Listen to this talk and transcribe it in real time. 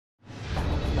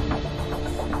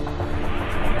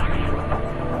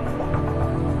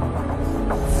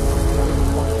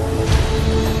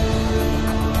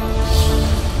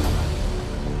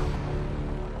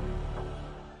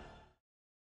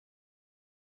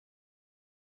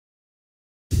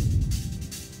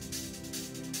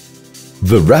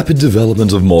The rapid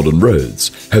development of modern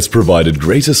roads has provided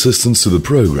great assistance to the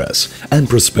progress and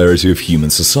prosperity of human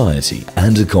society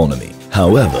and economy.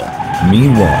 However,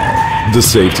 meanwhile, the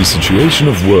safety situation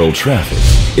of world traffic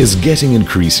is getting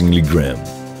increasingly grim.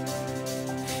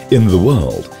 In the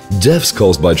world, deaths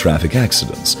caused by traffic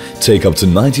accidents take up to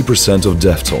 90% of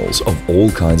death tolls of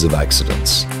all kinds of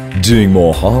accidents, doing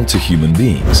more harm to human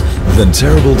beings than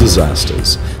terrible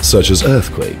disasters such as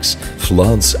earthquakes,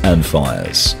 floods and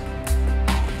fires.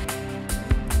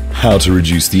 How to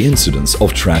reduce the incidence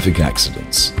of traffic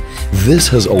accidents. This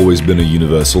has always been a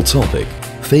universal topic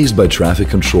faced by traffic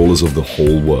controllers of the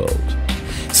whole world.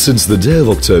 Since the day of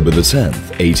October the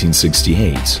 10th,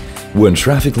 1868, when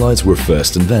traffic lights were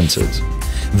first invented,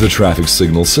 the traffic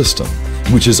signal system,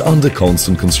 which is under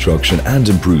constant construction and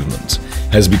improvement,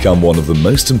 has become one of the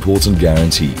most important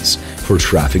guarantees for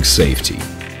traffic safety.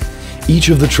 Each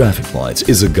of the traffic lights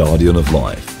is a guardian of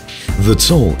life. The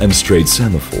tall and straight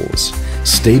semaphores,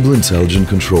 stable intelligent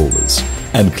controllers,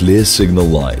 and clear signal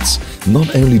lights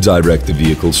not only direct the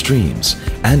vehicle streams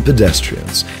and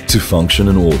pedestrians to function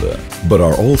in order, but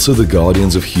are also the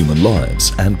guardians of human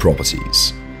lives and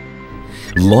properties.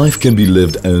 Life can be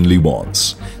lived only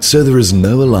once, so there is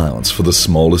no allowance for the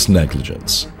smallest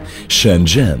negligence.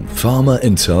 Shenzhen Fama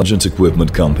Intelligent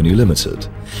Equipment Company Limited,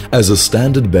 as a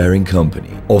standard-bearing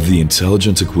company of the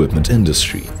intelligent equipment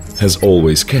industry, has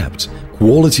always kept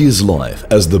quality is life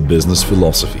as the business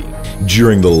philosophy.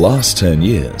 During the last 10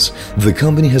 years, the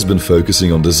company has been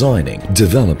focusing on designing,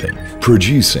 developing,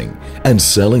 producing, and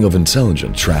selling of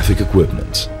intelligent traffic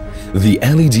equipment. The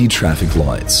LED traffic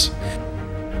lights,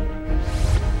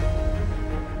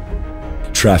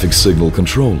 traffic signal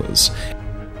controllers,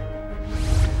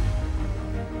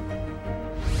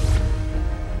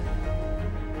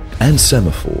 and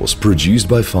semaphores produced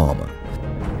by Fama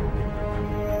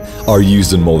are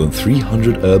used in more than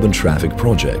 300 urban traffic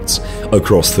projects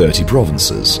across 30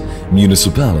 provinces,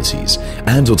 municipalities,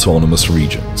 and autonomous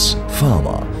regions.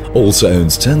 Fama also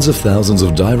owns tens of thousands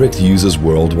of direct users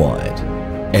worldwide.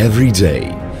 Every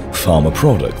day, Fama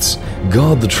products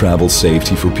guard the travel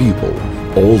safety for people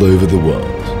all over the world.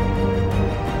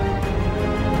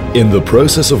 In the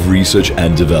process of research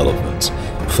and development,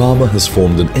 Fama has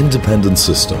formed an independent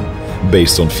system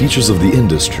based on features of the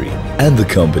industry and the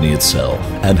company itself,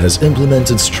 and has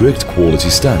implemented strict quality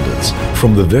standards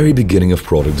from the very beginning of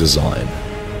product design.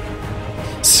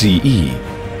 CE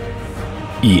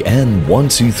EN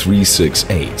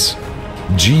 12368,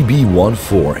 GB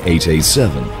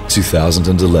 14887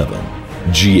 2011,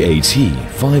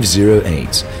 GAT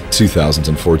 508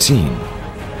 2014,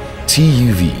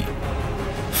 TUV,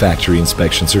 Factory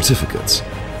Inspection Certificates,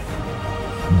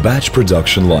 Batch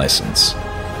Production License,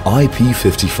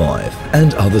 IP55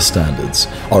 and other standards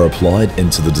are applied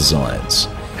into the designs,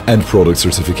 and product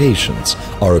certifications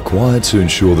are required to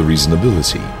ensure the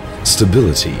reasonability,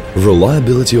 stability,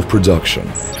 reliability of production,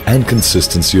 and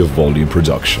consistency of volume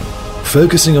production.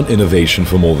 Focusing on innovation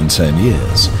for more than 10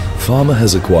 years, Fama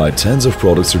has acquired tens of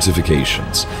product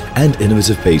certifications and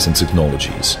innovative patent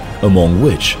technologies, among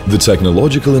which the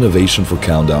technological innovation for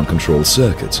countdown control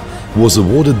circuit was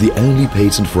awarded the only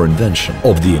patent for invention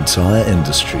of the entire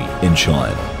industry in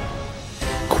China.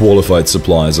 Qualified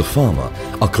suppliers of Fama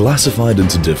are classified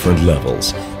into different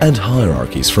levels and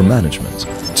hierarchies for management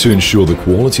to ensure the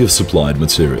quality of supplied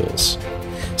materials.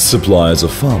 Suppliers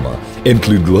of Fama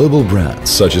include global brands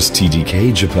such as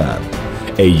TDK Japan,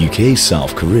 AUK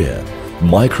South Korea,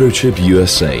 Microchip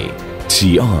USA,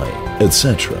 TI,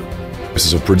 etc.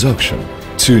 Process of production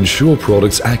to ensure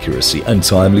products' accuracy and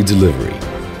timely delivery.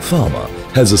 Fama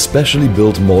has a specially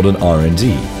built modern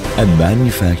R&D and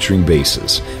manufacturing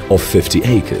bases of 50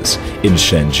 acres in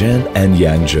Shenzhen and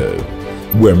Yangzhou,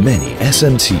 where many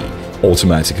SMT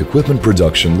automatic equipment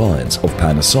production lines of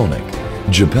Panasonic,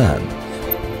 Japan,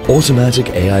 automatic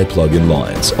AI plug-in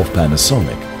lines of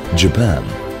Panasonic, Japan,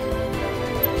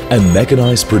 and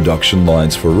mechanized production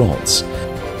lines for rods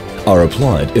are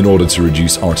applied in order to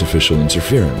reduce artificial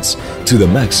interference to the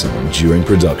maximum during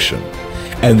production,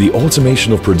 and the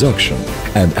automation of production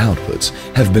and output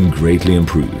have been greatly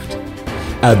improved.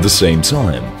 At the same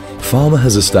time, Fama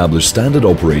has established standard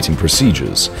operating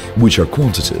procedures which are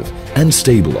quantitative and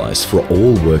stabilized for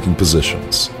all working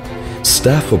positions.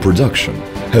 Staff for production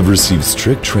have received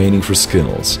strict training for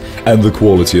skills, and the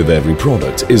quality of every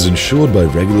product is ensured by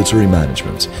regulatory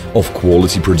management of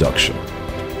quality production.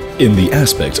 In the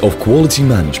aspect of quality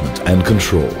management and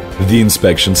control, the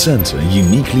inspection center,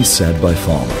 uniquely set by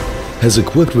Fama, has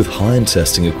equipped with high-end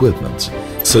testing equipment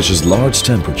such as large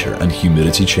temperature and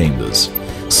humidity chambers,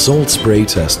 salt spray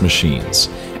test machines,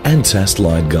 and test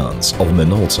light guns of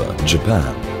Minolta,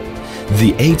 Japan.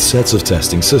 The 8 sets of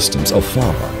testing systems of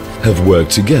Fama have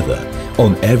worked together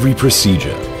on every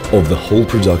procedure of the whole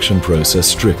production process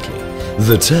strictly.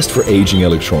 The test for aging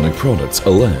electronic products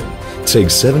alone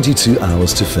takes 72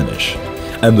 hours to finish,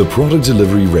 and the product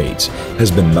delivery rate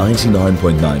has been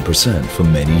 99.9% for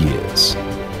many years.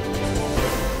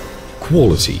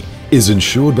 Quality is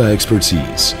ensured by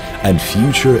expertise, and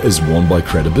future is won by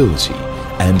credibility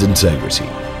and integrity.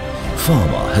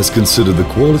 Fama has considered the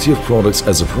quality of products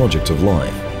as a project of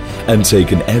life and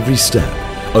taken every step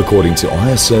according to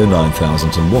ISO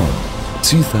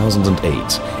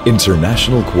 9001-2008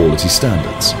 international quality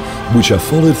standards, which are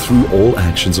followed through all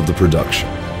actions of the production.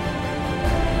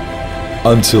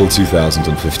 Until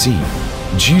 2015,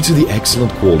 due to the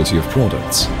excellent quality of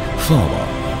products, Fama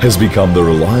has become the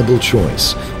reliable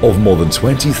choice of more than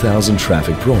 20,000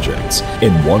 traffic projects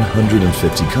in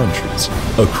 150 countries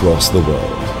across the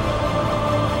world.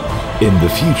 In the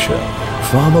future,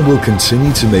 Fama will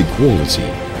continue to make quality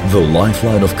the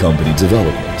lifeline of company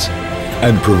development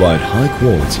and provide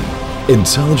high-quality,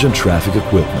 intelligent traffic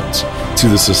equipment to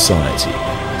the society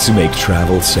to make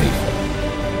travel safer.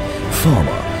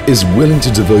 Fama is willing to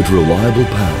devote reliable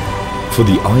power for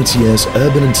the ITS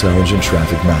urban intelligent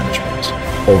traffic management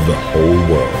of the whole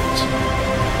world.